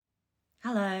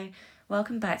Hello,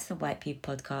 welcome back to the White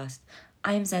People podcast.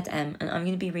 I am ZM and I'm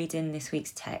going to be reading this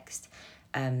week's text.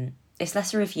 It's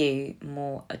less a review,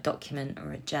 more a document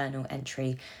or a journal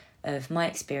entry of my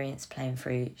experience playing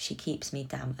through She Keeps Me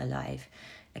Damn Alive,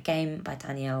 a game by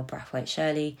Danielle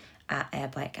Brathwaite-Shirley at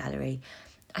Arebyte Gallery.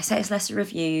 I say it's less a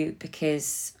review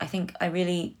because I think I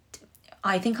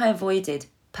avoided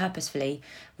purposefully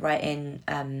writing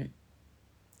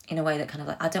in a way that kind of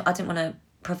like I didn't want to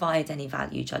provide any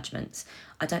value judgments.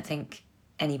 I don't think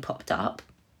any popped up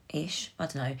ish. I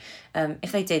don't know.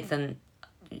 If they did, then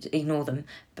ignore them.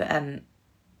 But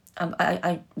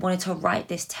I wanted to write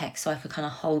this text so I could kind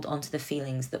of hold on to the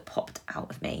feelings that popped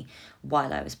out of me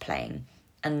while I was playing.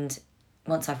 And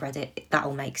once I've read it, that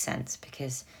all makes sense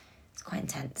because it's quite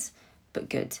intense but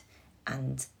good.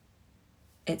 And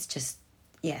it's just,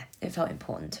 yeah, it felt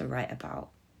important to write about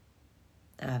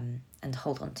and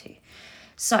hold on to.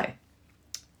 So,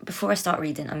 before I start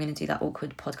reading, I'm going to do that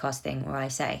awkward podcast thing where I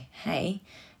say, hey,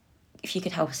 if you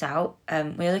could help us out,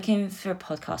 we're looking for a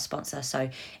podcast sponsor. So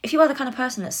if you are the kind of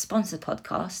person that sponsors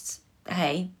podcasts,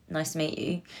 hey, nice to meet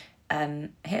you,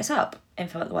 hit us up,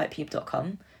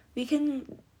 info@thewhitepube.com. We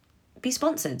can be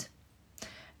sponsored.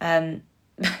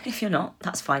 If you're not,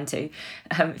 that's fine too.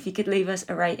 If you could leave us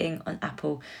a rating on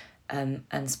Apple and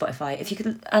Spotify. If you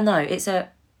could,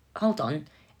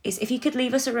 is if you could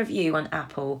leave us a review on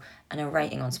Apple and a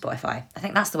rating on Spotify. I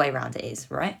think that's the way around it is,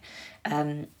 right?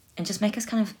 And just make us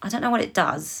kind of, I don't know what it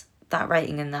does, that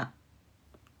rating and that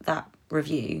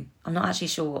review. I'm not actually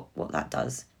sure what that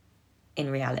does in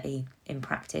reality, in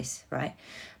practice, right?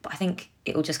 But I think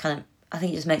it will just I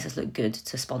think it just makes us look good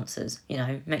to sponsors,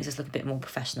 makes us look a bit more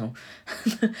professional.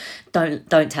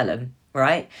 Don't tell them,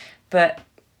 right? But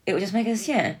it will just make us,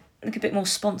 look a bit more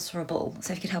sponsorable.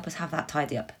 So if you could help us have that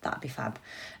tidy up, that'd be fab.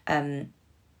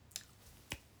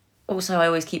 Also, I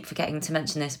always keep forgetting to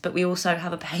mention this, but we also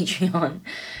have a Patreon.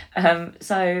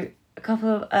 So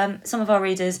some of our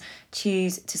readers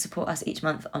choose to support us each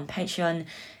month on Patreon.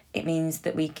 It means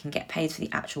that we can get paid for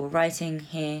the actual writing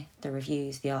here, the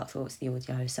reviews, the art thoughts, the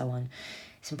audio, so on.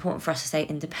 It's important for us to stay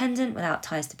independent without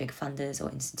ties to big funders or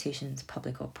institutions,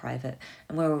 public or private.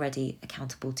 And we're already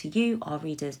accountable to you, our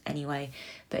readers, anyway.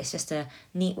 But it's just a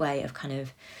neat way of kind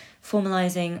of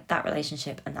formalising that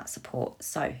relationship and that support.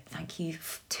 So thank you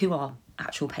to our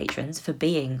actual patrons for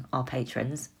being our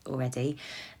patrons already.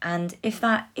 And if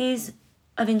that is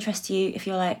of interest to you, if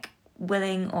you're like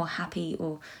willing or happy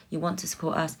or you want to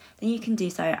support us, then you can do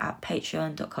so at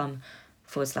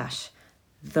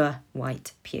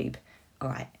patreon.com/thewhitepube. All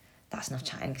right, that's enough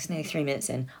chatting. It's nearly 3 minutes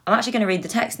in. I'm actually going to read the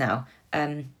text now.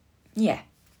 Yeah,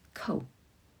 cool.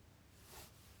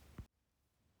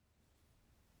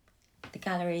 The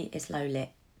gallery is low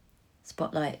lit.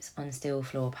 Spotlights on steel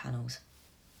floor panels.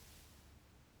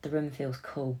 The room feels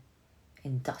cool,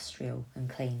 industrial and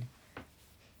clean.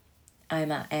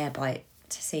 I'm at Arebyte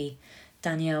to see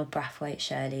Danielle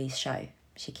Brathwaite-Shirley's show.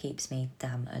 She Keeps Me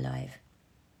Damn Alive.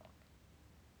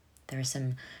 There are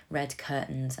some red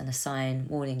curtains and a sign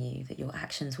warning you that your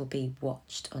actions will be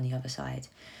watched on the other side.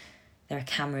 There are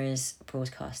cameras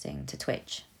broadcasting to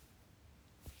Twitch.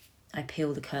 I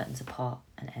peel the curtains apart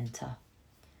and enter.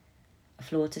 A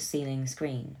floor-to-ceiling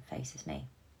screen faces me.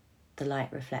 The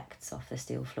light reflects off the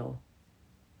steel floor.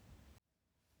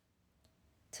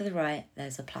 To the right,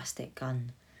 there's a plastic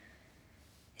gun.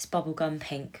 It's bubblegum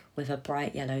pink with a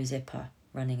bright yellow zipper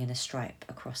running in a stripe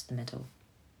across the middle.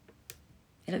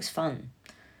 It looks fun,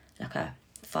 like a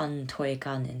fun toy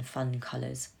gun in fun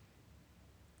colours.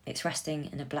 It's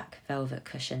resting in a black velvet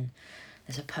cushion.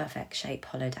 There's a perfect shape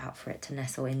hollowed out for it to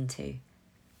nestle into.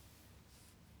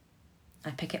 I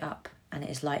pick it up and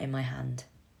it is light in my hand.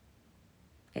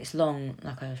 It's long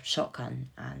like a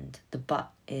shotgun and the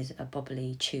butt is a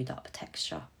bobbly, chewed up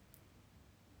texture.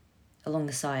 Along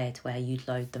the side where you'd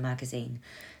load the magazine,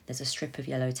 there's a strip of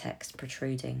yellow text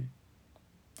protruding.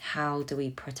 How do we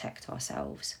protect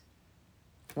ourselves?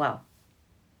 Well,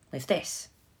 with this,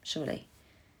 surely.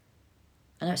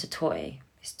 I know it's a toy,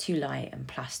 it's too light and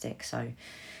plastic, so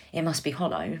it must be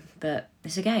hollow, but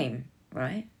it's a game,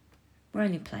 right? We're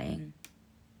only playing.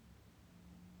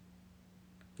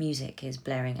 Music is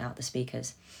blaring out the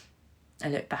speakers. I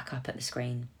look back up at the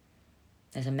screen.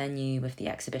 There's a menu with the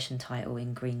exhibition title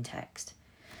in green text.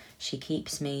 She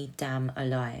Keeps Me Damn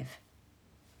Alive.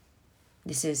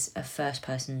 This is a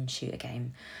first-person shooter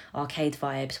game, arcade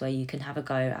vibes where you can have a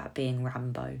go at being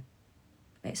Rambo.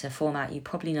 It's a format you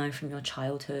probably know from your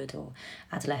childhood or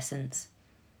adolescence.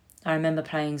 I remember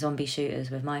playing zombie shooters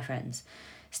with my friends,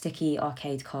 sticky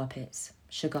arcade carpets,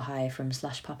 sugar high from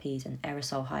slush puppies and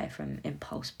aerosol high from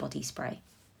impulse body spray.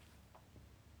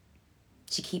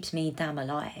 She keeps me damn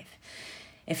alive.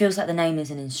 It feels like the name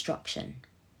is an instruction,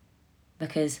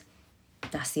 because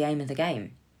that's the aim of the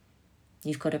game.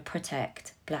 You've got to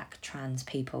protect black trans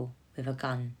people with a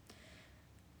gun.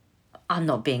 I'm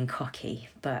not being cocky,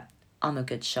 but I'm a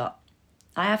good shot.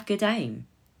 I have good aim,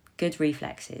 good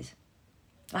reflexes.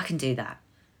 I can do that.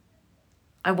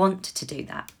 I want to do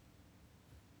that.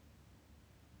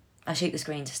 I shoot the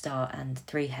screen to start and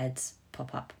 3 heads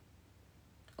pop up.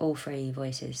 All 3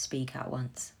 voices speak at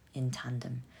once, in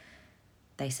tandem.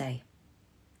 They say,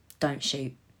 "Don't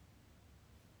shoot."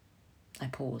 I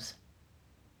pause.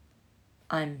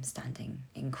 I'm standing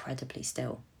incredibly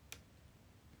still.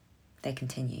 They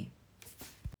continue.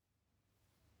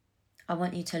 I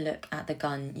want you to look at the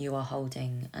gun you are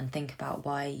holding and think about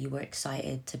why you were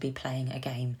excited to be playing a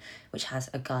game which has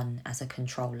a gun as a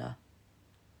controller.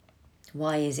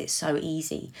 Why is it so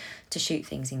easy to shoot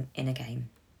things in a game?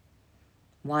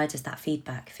 Why does that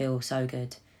feedback feel so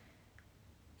good?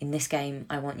 In this game,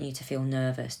 I want you to feel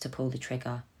nervous to pull the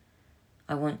trigger.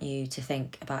 I want you to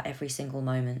think about every single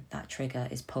moment that trigger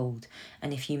is pulled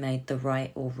and if you made the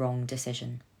right or wrong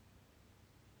decision.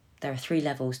 There are 3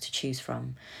 levels to choose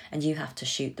from, and you have to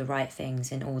shoot the right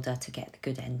things in order to get the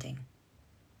good ending.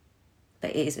 But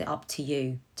it is up to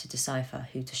you to decipher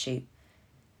who to shoot.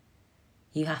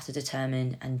 You have to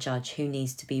determine and judge who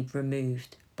needs to be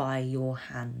removed by your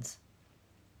hands.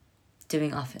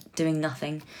 Doing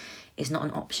nothing is not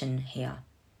an option here.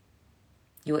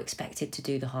 You're expected to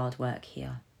do the hard work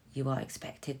here. You are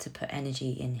expected to put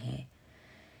energy in here.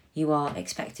 You are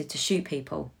expected to shoot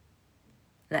people.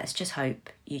 Let's just hope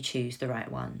you choose the right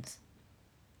ones.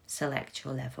 Select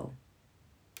your level.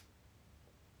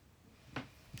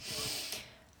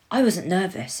 I wasn't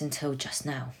nervous until just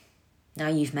now. Now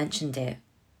you've mentioned it,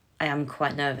 I am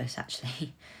quite nervous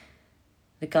actually.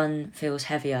 The gun feels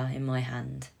heavier in my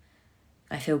hand.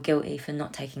 I feel guilty for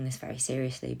not taking this very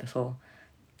seriously before.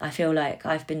 I feel like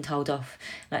I've been told off,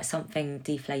 like something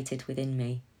deflated within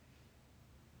me.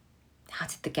 How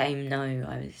did the game know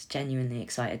I was genuinely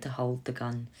excited to hold the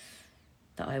gun?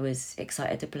 That I was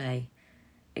excited to play,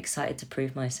 excited to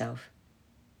prove myself?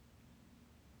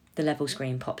 The level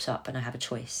screen pops up and I have a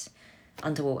choice.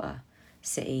 Underwater,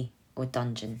 city, or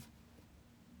dungeon.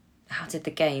 How did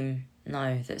the game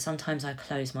know that sometimes I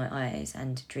close my eyes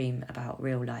and dream about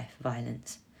real life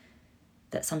violence?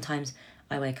 That sometimes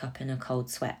I wake up in a cold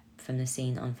sweat from the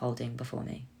scene unfolding before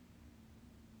me?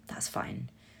 That's fine.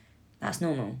 That's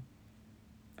normal.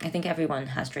 I think everyone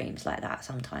has dreams like that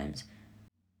sometimes.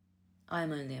 I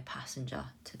am only a passenger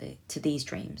to these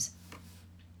dreams.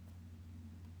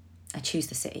 I choose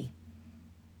the city.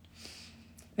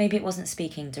 Maybe it wasn't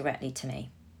speaking directly to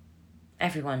me.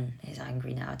 Everyone is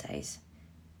angry nowadays.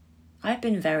 I've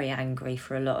been very angry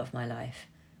for a lot of my life.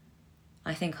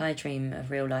 I think I dream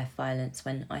of real life violence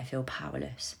when I feel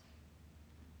powerless.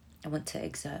 I want to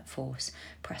exert force,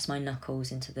 press my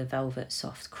knuckles into the velvet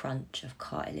soft crunch of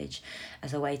cartilage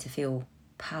as a way to feel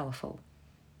powerful.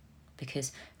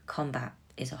 Because combat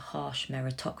is a harsh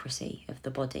meritocracy of the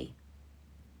body.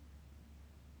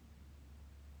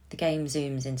 The game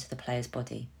zooms into the player's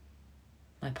body.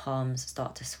 My palms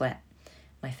start to sweat.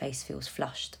 My face feels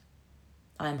flushed.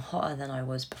 I am hotter than I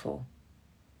was before.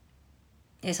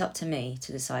 It's up to me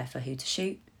to decipher who to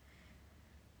shoot.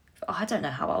 I don't know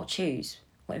how I'll choose,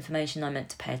 what information I'm meant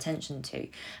to pay attention to,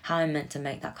 how I'm meant to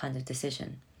make that kind of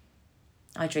decision.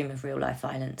 I dream of real life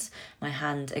violence, my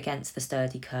hand against the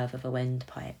sturdy curve of a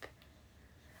windpipe.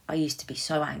 I used to be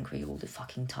so angry all the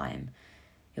fucking time.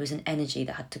 It was an energy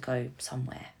that had to go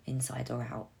somewhere, inside or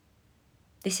out.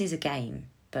 This is a game,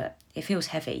 but it feels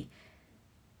heavy.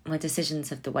 My decisions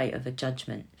have the weight of a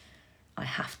judgment. I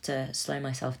have to slow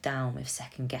myself down with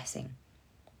second guessing.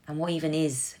 And what even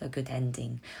is a good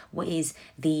ending? What is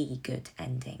the good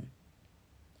ending?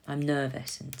 I'm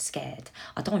nervous and scared.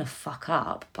 I don't want to fuck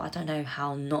up, but I don't know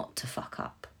how not to fuck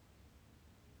up.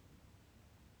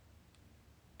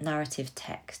 Narrative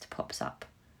text pops up,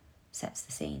 sets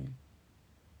the scene.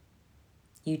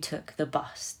 You took the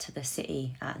bus to the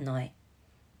city at night.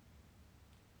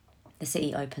 The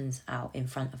city opens out in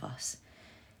front of us.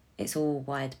 It's all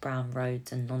wide brown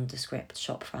roads and nondescript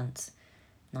shop fronts,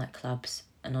 nightclubs,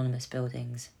 anonymous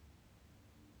buildings.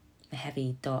 A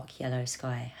heavy dark yellow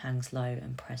sky hangs low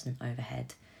and present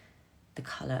overhead, the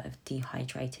colour of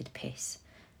dehydrated piss,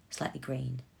 slightly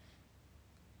green.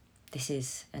 This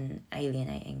is an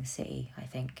alienating city, I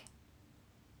think.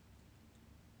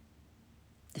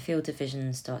 The field of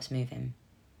vision starts moving.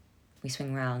 We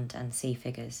swing round and see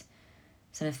figures.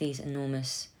 Some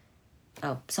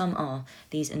are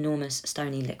these enormous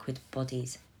stony liquid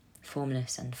bodies,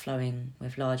 formless and flowing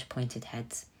with large pointed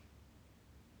heads.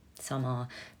 Some are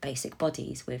basic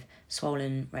bodies with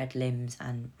swollen red limbs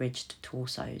and ridged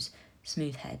torsos,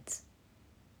 smooth heads.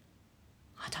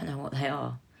 I don't know what they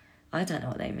are. I don't know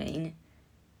what they mean.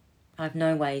 I've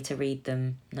no way to read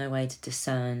them, no way to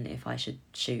discern if I should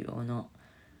shoot or not.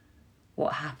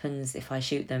 What happens if I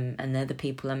shoot them and they're the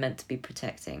people I'm meant to be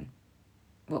protecting?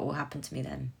 What will happen to me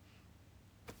then?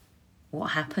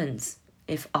 What happens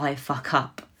if I fuck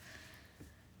up?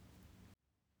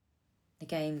 The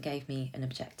game gave me an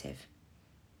objective.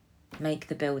 Make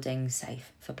the building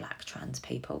safe for black trans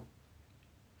people.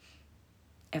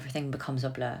 Everything becomes a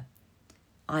blur.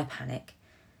 I panic.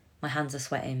 My hands are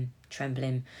sweating,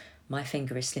 trembling. My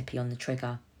finger is slippy on the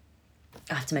trigger.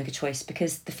 I have to make a choice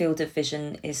because the field of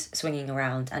vision is swinging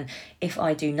around, and if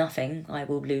I do nothing, I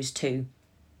will lose too.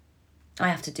 I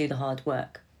have to do the hard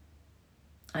work.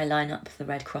 I line up the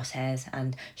red crosshairs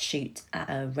and shoot at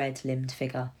a red-limbed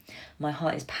figure. My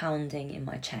heart is pounding in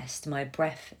my chest. My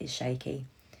breath is shaky.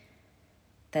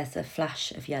 There's a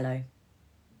flash of yellow.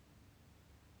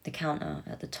 The counter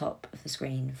at the top of the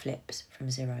screen flips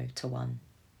from 0 to 1.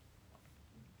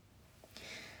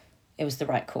 It was the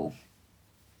right call.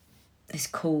 This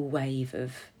cool wave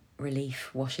of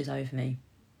relief washes over me.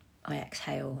 I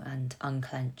exhale and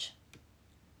unclench.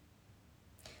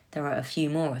 There are a few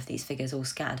more of these figures all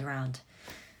scattered around.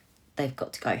 They've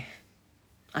got to go.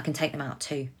 I can take them out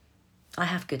too. I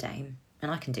have good aim,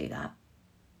 and I can do that.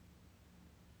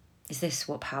 Is this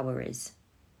what power is?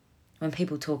 When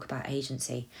people talk about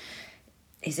agency,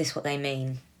 is this what they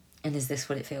mean? And is this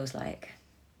what it feels like?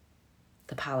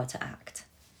 The power to act.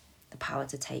 The power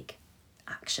to take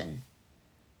action.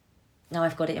 Now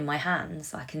I've got it in my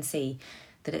hands, I can see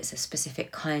that it's a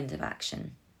specific kind of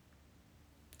action.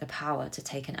 The power to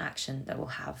take an action that will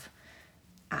have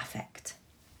affect.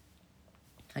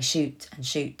 I shoot and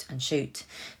shoot and shoot.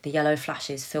 The yellow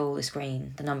flashes fill the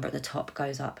screen. The number at the top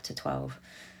goes up to 12.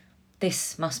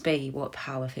 This must be what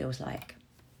power feels like.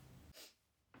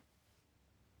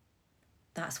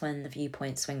 That's when the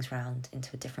viewpoint swings round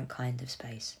into a different kind of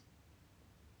space.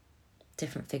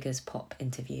 Different figures pop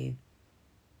into view.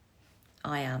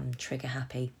 I am trigger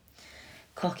happy,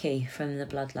 cocky from the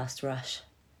bloodlust rush.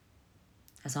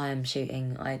 As I am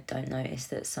shooting, I don't notice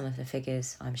that some of the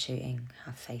figures I'm shooting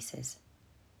have faces.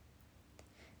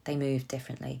 They move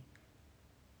differently.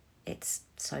 It's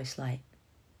so slight.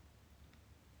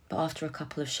 But after a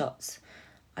couple of shots,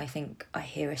 I think I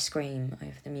hear a scream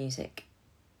over the music.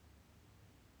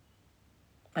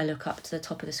 I look up to the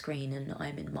top of the screen and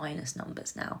I'm in minus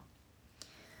numbers now.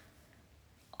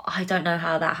 I don't know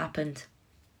how that happened.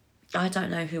 I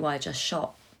don't know who I just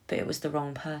shot, but it was the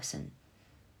wrong person.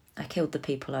 I killed the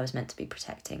people I was meant to be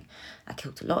protecting. I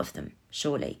killed a lot of them,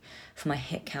 surely, for my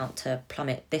hit count to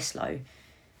plummet this low.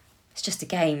 It's just a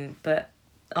game, but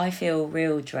I feel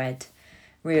real dread,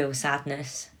 real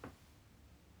sadness.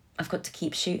 I've got to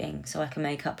keep shooting so I can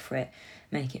make up for it,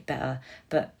 make it better,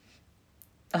 but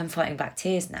I'm fighting back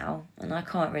tears now, and I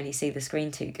can't really see the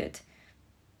screen too good.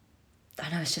 I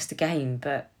know it's just a game,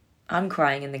 but I'm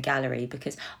crying in the gallery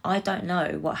because I don't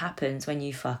know what happens when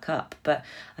you fuck up, but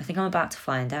I think I'm about to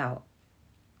find out.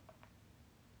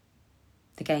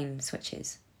 The game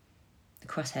switches. The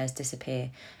crosshairs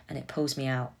disappear and it pulls me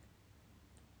out.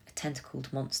 A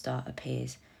tentacled monster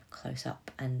appears close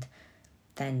up and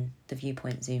then the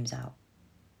viewpoint zooms out.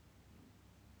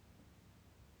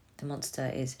 The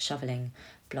monster is shoveling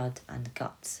blood and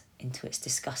guts into its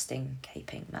disgusting,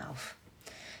 gaping mouth.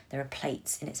 There are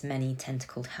plates in its many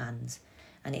tentacled hands,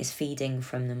 and it is feeding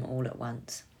from them all at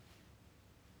once.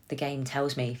 The game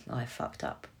tells me I've fucked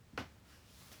up.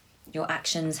 Your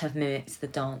actions have mimicked the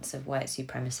dance of white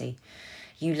supremacy.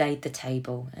 You laid the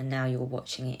table, and now you're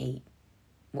watching it eat,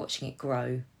 watching it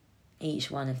grow.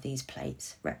 Each one of these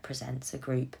plates represents a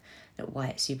group that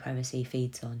white supremacy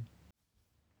feeds on.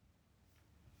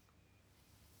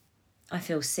 I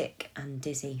feel sick and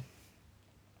dizzy.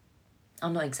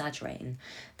 I'm not exaggerating.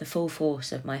 The full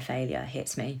force of my failure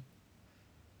hits me.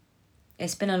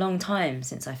 It's been a long time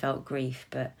since I felt grief,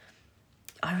 but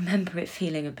I remember it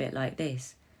feeling a bit like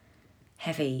this.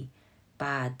 Heavy,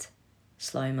 bad,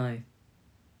 slow-mo.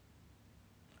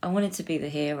 I wanted to be the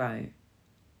hero.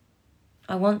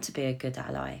 I want to be a good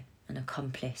ally, an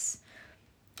accomplice.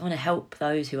 I want to help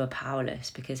those who are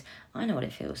powerless because I know what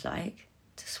it feels like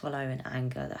to swallow an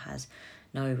anger that has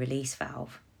no release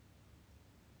valve.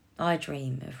 I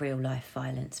dream of real-life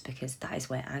violence because that is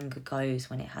where anger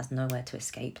goes when it has nowhere to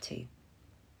escape to.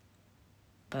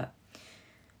 But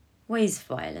what is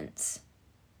violence?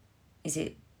 Is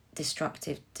it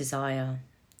destructive desire?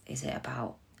 Is it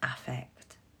about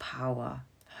affect, power,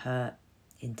 hurt,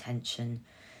 intention?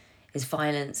 Is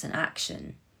violence an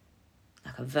action?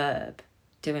 like a verb,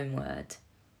 doing word?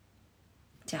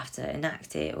 Do you have to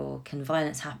enact it, or can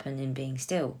violence happen in being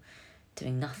still,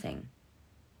 doing nothing?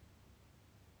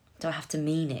 Do I have to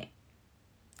mean it?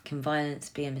 Can violence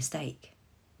be a mistake?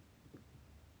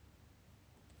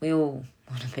 We all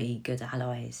want to be good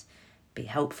allies, be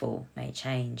helpful, make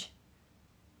change.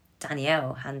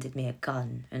 Danielle handed me a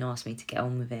gun and asked me to get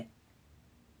on with it.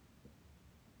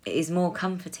 It is more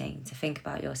comforting to think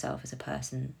about yourself as a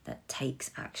person that takes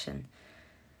action.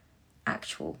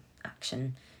 Actual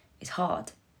action is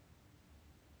hard.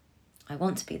 I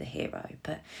want to be the hero,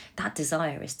 but that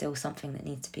desire is still something that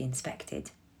needs to be inspected.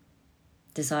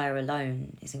 Desire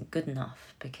alone isn't good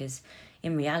enough because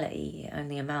in reality it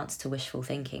only amounts to wishful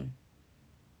thinking.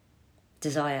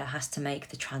 Desire has to make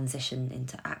the transition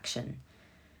into action.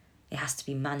 It has to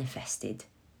be manifested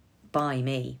by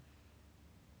me.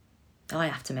 I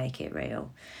have to make it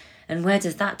real. And where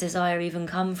does that desire even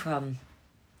come from?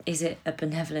 Is it a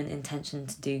benevolent intention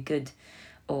to do good,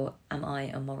 or am I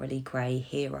a morally grey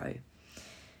hero?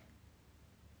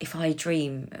 If I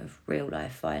dream of real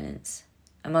life violence,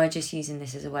 am I just using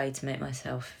this as a way to make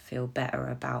myself feel better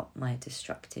about my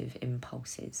destructive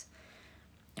impulses?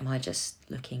 Am I just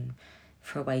looking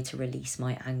for a way to release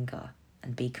my anger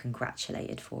and be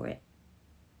congratulated for it?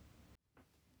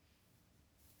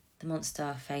 The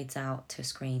monster fades out to a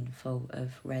screen full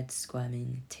of red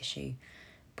squirming tissue,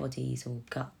 bodies or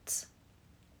guts.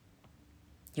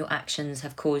 Your actions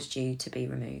have caused you to be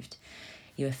removed.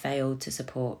 You have failed to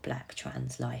support black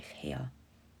trans life here.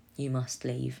 You must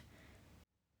leave.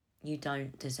 You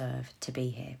don't deserve to be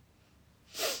here.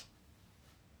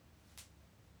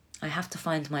 I have to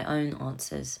find my own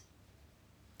answers.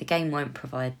 The game won't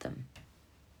provide them.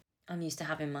 I'm used to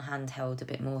having my hand held a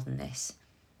bit more than this.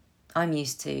 I'm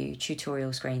used to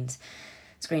tutorial screens,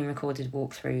 screen recorded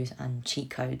walkthroughs and cheat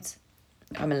codes.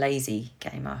 I'm a lazy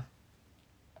gamer.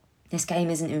 This game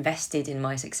isn't invested in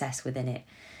my success within it.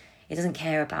 It doesn't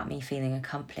care about me feeling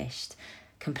accomplished,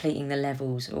 completing the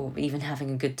levels, or even having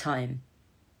a good time.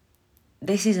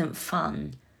 This isn't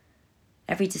fun.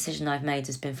 Every decision I've made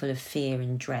has been full of fear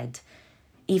and dread.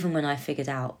 Even when I figured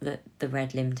out that the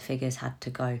red-limbed figures had to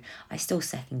go, I still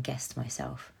second-guessed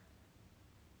myself.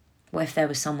 What if there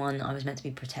was someone I was meant to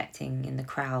be protecting in the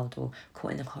crowd or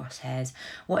caught in the crosshairs?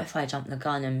 What if I jump the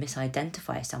gun and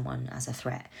misidentify someone as a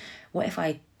threat? What if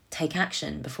I take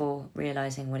action before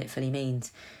realising what it fully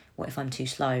means? What if I'm too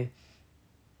slow?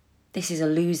 This is a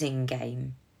losing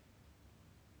game.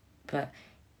 But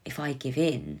if I give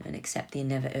in and accept the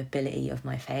inevitability of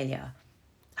my failure,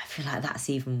 I feel like that's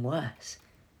even worse.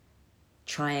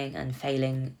 Trying and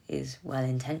failing is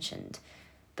well-intentioned,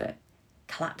 but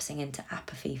collapsing into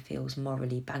apathy feels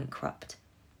morally bankrupt,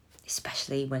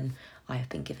 especially when I have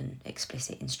been given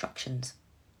explicit instructions.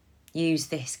 Use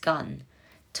this gun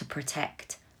to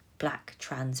protect black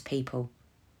trans people.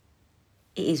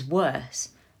 It is worse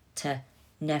to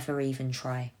never even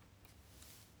try.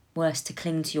 Worse to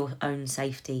cling to your own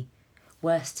safety.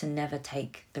 Worse to never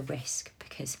take the risk,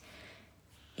 because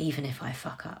even if I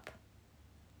fuck up,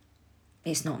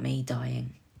 it's not me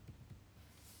dying.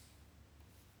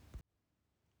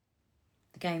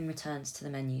 The game returns to the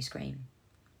menu screen.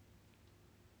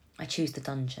 I choose the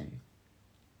dungeon.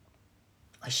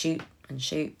 I shoot and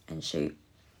shoot and shoot.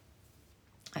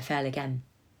 I fail again.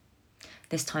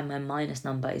 This time my minus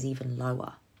number is even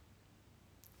lower.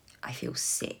 I feel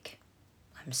sick.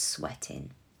 I'm sweating.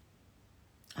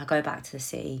 I go back to the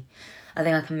city. I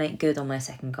think I can make good on my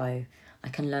second go. I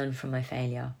can learn from my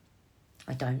failure.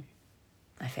 I don't.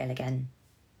 I fail again.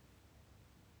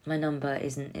 My number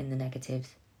isn't in the negatives,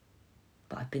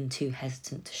 but I've been too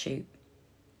hesitant to shoot.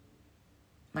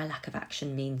 My lack of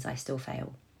action means I still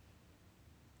fail.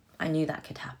 I knew that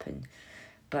could happen,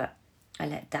 but I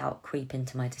let doubt creep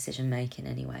into my decision-making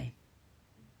anyway.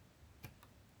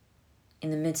 In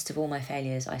the midst of all my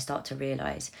failures, I start to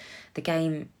realise the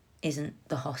game isn't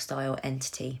the hostile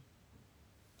entity.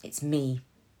 It's me.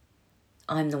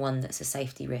 I'm the one that's a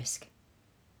safety risk.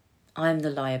 I'm the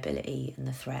liability and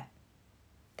the threat.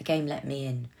 The game let me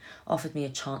in, offered me a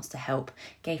chance to help,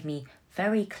 gave me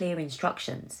very clear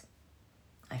instructions.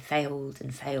 I failed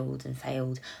and failed and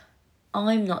failed.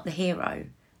 I'm not the hero.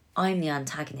 I'm the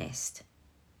antagonist.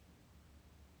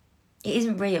 It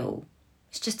isn't real.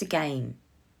 It's just a game.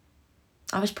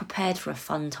 I was prepared for a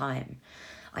fun time.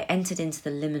 I entered into the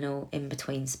liminal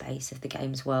in-between space of the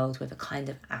game's world with a kind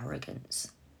of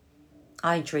arrogance.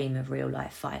 I dream of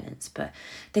real-life violence, but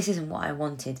this isn't what I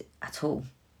wanted at all.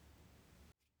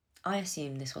 I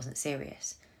assumed this wasn't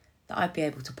serious, that I'd be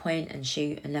able to point and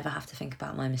shoot and never have to think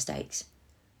about my mistakes.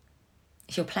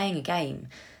 If you're playing a game,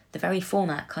 the very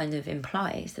format kind of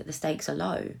implies that the stakes are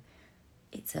low.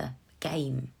 It's a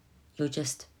game. You're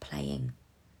just playing.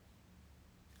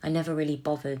 I never really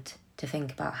bothered to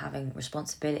think about having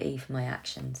responsibility for my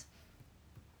actions.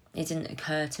 It didn't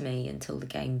occur to me until the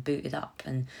game booted up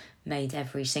and made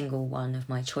every single one of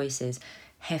my choices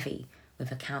heavy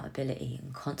with accountability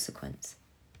and consequence.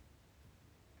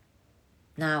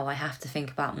 Now I have to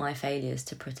think about my failures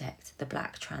to protect the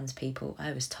black trans people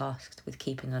I was tasked with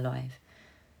keeping alive.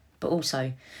 But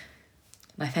also,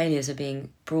 my failures are being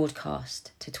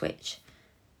broadcast to Twitch.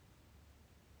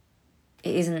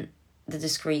 It isn't the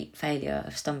discrete failure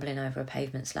of stumbling over a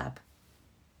pavement slab.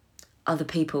 Other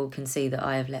people can see that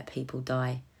I have let people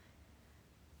die.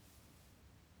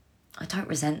 I don't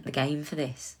resent the game for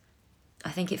this. I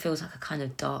think it feels like a kind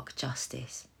of dark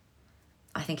justice.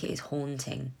 I think it is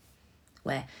haunting,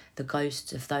 where the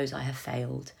ghosts of those I have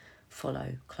failed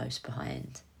follow close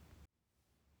behind.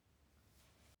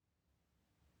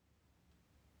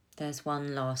 There's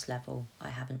one last level I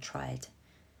haven't tried.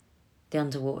 The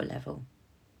underwater level.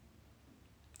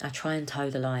 I try and toe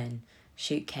the line,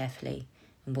 shoot carefully,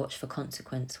 and watch for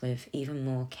consequence with even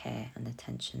more care and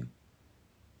attention.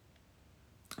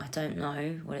 I don't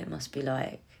know what it must be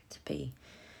like to be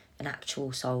an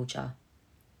actual soldier,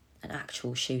 an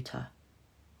actual shooter,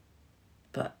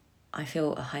 but I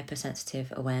feel a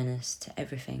hypersensitive awareness to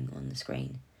everything on the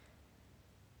screen.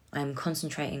 I am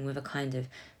concentrating with a kind of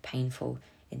painful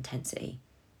intensity.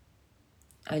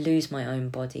 I lose my own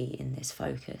body in this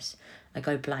focus. I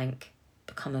go blank,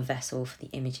 become a vessel for the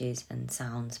images and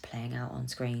sounds playing out on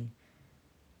screen.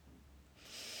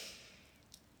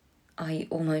 I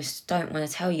almost don't want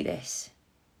to tell you this,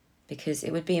 because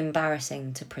it would be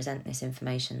embarrassing to present this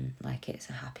information like it's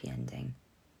a happy ending.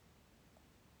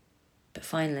 But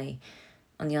finally,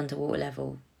 on the underwater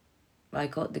level, I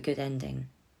got the good ending.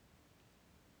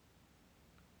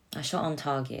 I shot on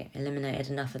target, eliminated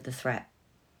enough of the threat.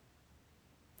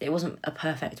 It wasn't a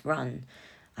perfect run.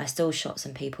 I still shot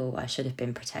some people I should have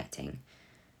been protecting,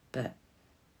 but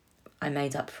I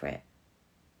made up for it.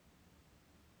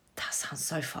 That sounds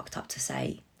so fucked up to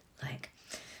say. Like,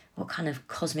 what kind of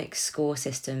cosmic score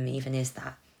system even is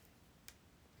that?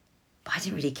 But I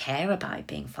didn't really care about it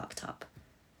being fucked up.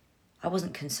 I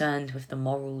wasn't concerned with the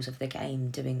morals of the game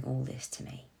doing all this to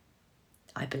me.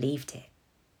 I believed it.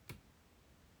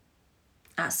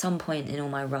 At some point in all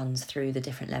my runs through the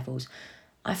different levels,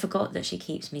 I forgot that She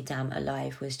Keeps Me Damn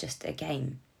Alive was just a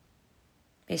game.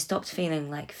 It stopped feeling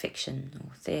like fiction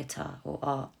or theatre or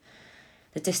art.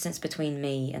 The distance between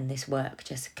me and this work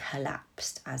just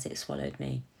collapsed as it swallowed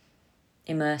me.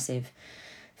 Immersive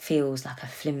feels like a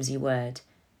flimsy word.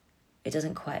 It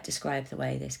doesn't quite describe the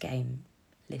way this game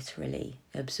literally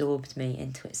absorbed me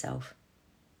into itself.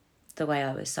 The way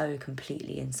I was so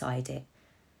completely inside it.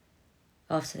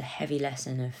 After the heavy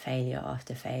lesson of failure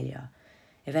after failure,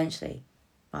 eventually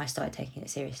I started taking it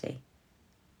seriously.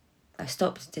 I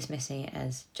stopped dismissing it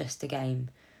as just a game.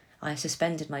 I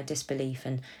suspended my disbelief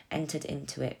and entered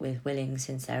into it with willing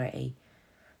sincerity,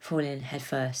 falling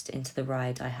headfirst into the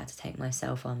ride I had to take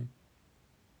myself on.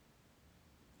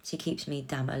 She Keeps Me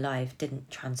Damn Alive didn't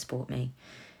transport me.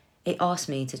 It asked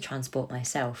me to transport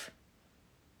myself.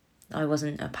 I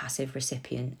wasn't a passive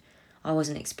recipient. I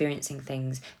wasn't experiencing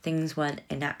things. Things weren't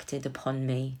enacted upon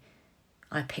me.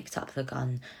 I picked up the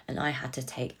gun and I had to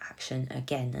take action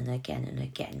again and again and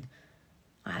again.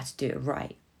 I had to do it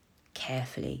right,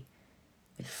 carefully,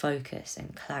 with focus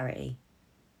and clarity.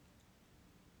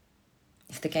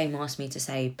 If the game asked me to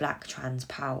say black trans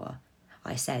power,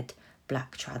 I said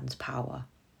black trans power.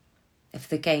 If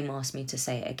the game asked me to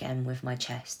say it again with my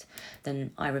chest,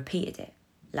 then I repeated it,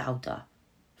 louder,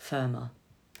 firmer.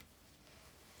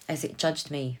 As it judged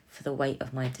me for the weight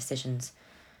of my decisions,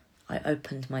 I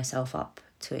opened myself up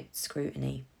to its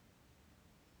scrutiny.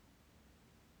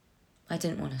 I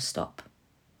didn't want to stop.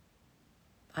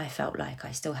 I felt like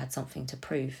I still had something to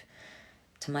prove,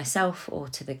 to myself or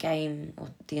to the game or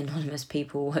the anonymous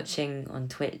people watching on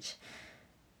Twitch.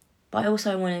 But I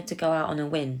also wanted to go out on a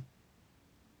win.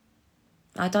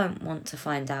 I don't want to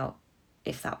find out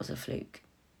if that was a fluke.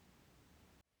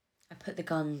 I put the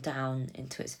gun down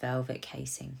into its velvet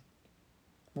casing,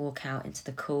 walk out into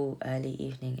the cool early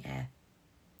evening air.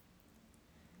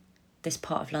 This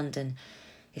part of London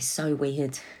is so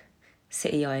weird.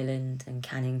 City Island and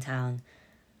Canning Town.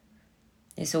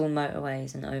 It's all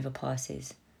motorways and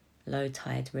overpasses,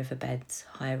 low-tide riverbeds,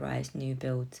 high-rise new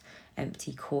builds,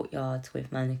 empty courtyards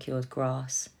with manicured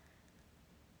grass.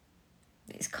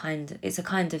 It's a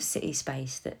kind of city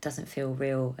space that doesn't feel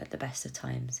real at the best of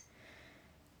times.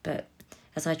 But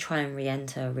as I try and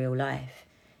re-enter real life,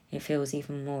 it feels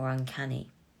even more uncanny.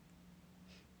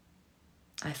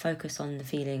 I focus on the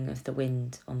feeling of the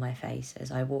wind on my face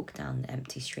as I walk down the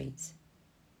empty streets.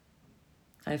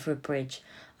 Over a bridge,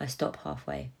 I stop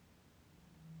halfway.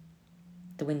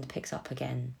 The wind picks up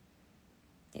again.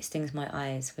 It stings my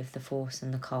eyes with the force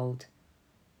and the cold.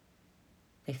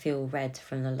 They feel red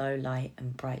from the low light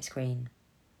and bright screen.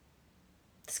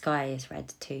 The sky is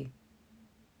red too,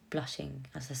 blushing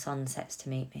as the sun sets to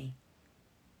meet me.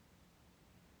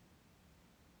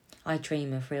 I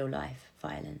dream of real life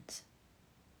violence.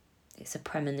 It's a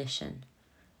premonition,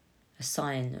 a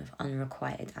sign of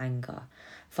unrequited anger,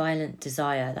 violent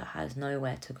desire that has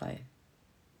nowhere to go.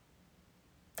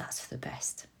 That's for the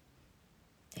best.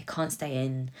 It can't stay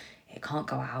in, it can't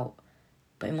go out,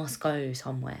 but it must go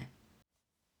somewhere.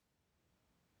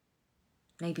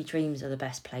 Maybe dreams are the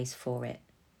best place for it.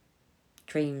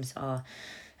 Dreams are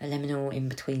a liminal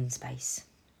in-between space,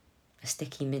 a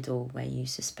sticky middle where you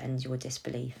suspend your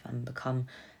disbelief and become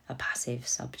a passive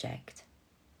subject.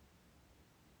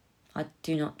 I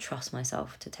do not trust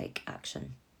myself to take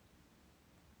action.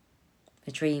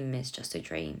 A dream is just a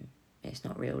dream. It's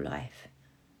not real life.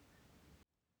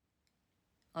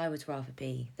 I would rather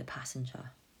be the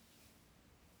passenger.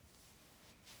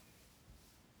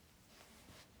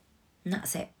 And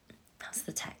that's it. That's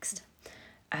the text.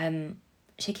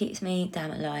 She Keeps Me,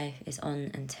 Damn It Alive is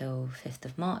on until 5th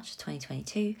of March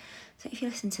 2022. So if you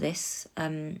listen to this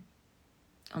on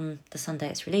the Sunday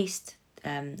it's released,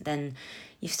 then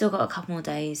you've still got a couple more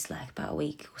days, like about a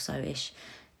week or so-ish,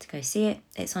 to go see it.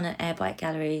 It's on at Arebyte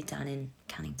Gallery down in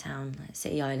Canning Town,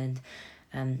 City Island.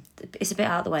 It's a bit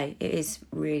out of the way. It is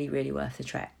really, really worth the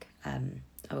trek, I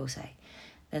will say.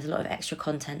 There's a lot of extra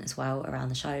content as well around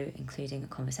the show, including a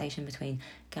conversation between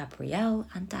Gabrielle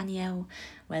and Danielle,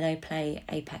 where they play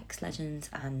Apex Legends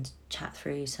and chat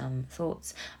through some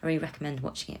thoughts. I really recommend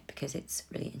watching it because it's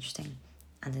really interesting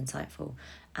and insightful.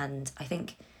 And I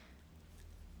think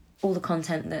all the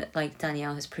content that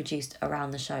Danielle has produced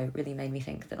around the show really made me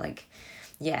think that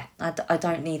I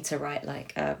don't need to write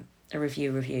a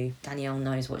review. Danielle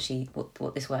knows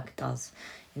what this work does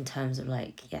in terms of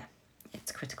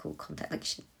it's critical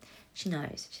content. She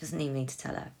knows. She doesn't need me to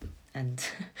tell her, and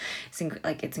it's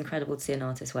incredible to see an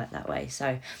artist work that way.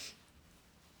 So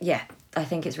yeah, I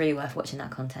think it's really worth watching that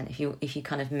content if you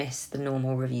kind of miss the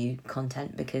normal review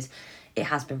content, because it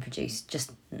has been produced,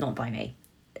 just not by me.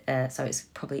 So it's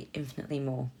probably infinitely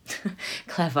more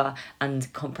clever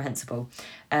and comprehensible.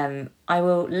 I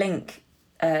will link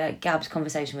Gab's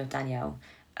conversation with Danielle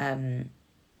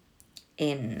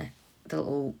in the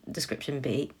little description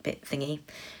bit thingy.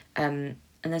 And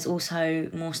there's also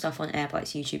more stuff on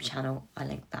Arebyte's YouTube channel. I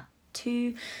link that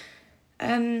too.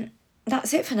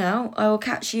 That's it for now. I will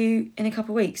catch you in a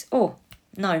couple of weeks. Or,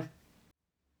 no.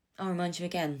 I'll remind you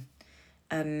again.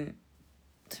 Don't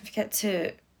forget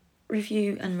to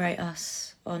review and rate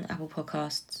us on Apple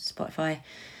Podcasts, Spotify.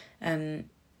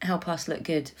 Help us look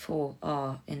good for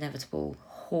our inevitable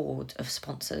horde of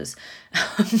sponsors.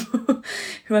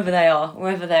 Whoever they are,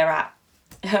 wherever they're at.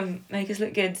 Make us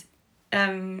look good.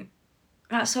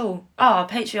 That's all.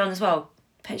 Patreon as well.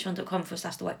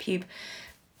 Patreon.com/thewhitepube.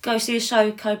 Go see a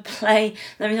show, go play.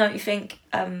 Let me know what you think.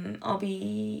 I'll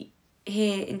be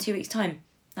here in 2 weeks' time.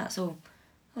 That's all.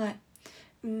 Alright.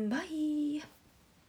 Bye.